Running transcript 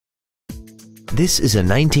This is a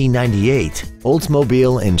 1998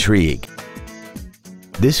 Oldsmobile Intrigue.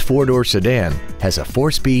 This four-door sedan has a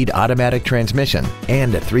 4-speed automatic transmission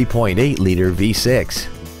and a 3.8-liter V6.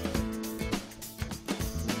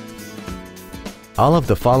 All of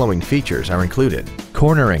the following features are included: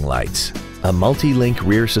 cornering lights, a multi-link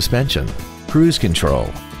rear suspension, cruise control,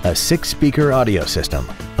 a 6-speaker audio system,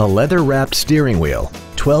 a leather-wrapped steering wheel,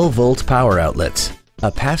 12-volt power outlets,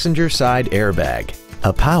 a passenger side airbag,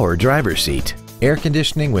 a power driver's seat, air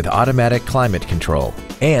conditioning with automatic climate control,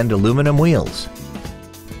 and aluminum wheels.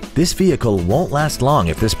 This vehicle won't last long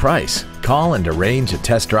at this price. Call and arrange a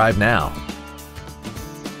test drive now.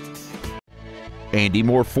 Andy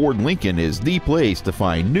Moore Ford Lincoln is the place to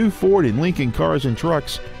find new Ford and Lincoln cars and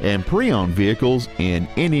trucks and pre-owned vehicles in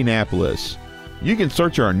Indianapolis. You can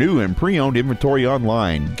search our new and pre-owned inventory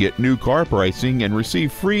online, get new car pricing, and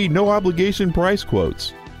receive free no-obligation price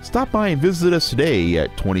quotes. Stop by and visit us today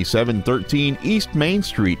at 2713 East Main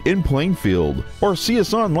Street in Plainfield, or see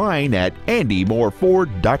us online at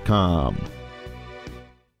andymoreford.com.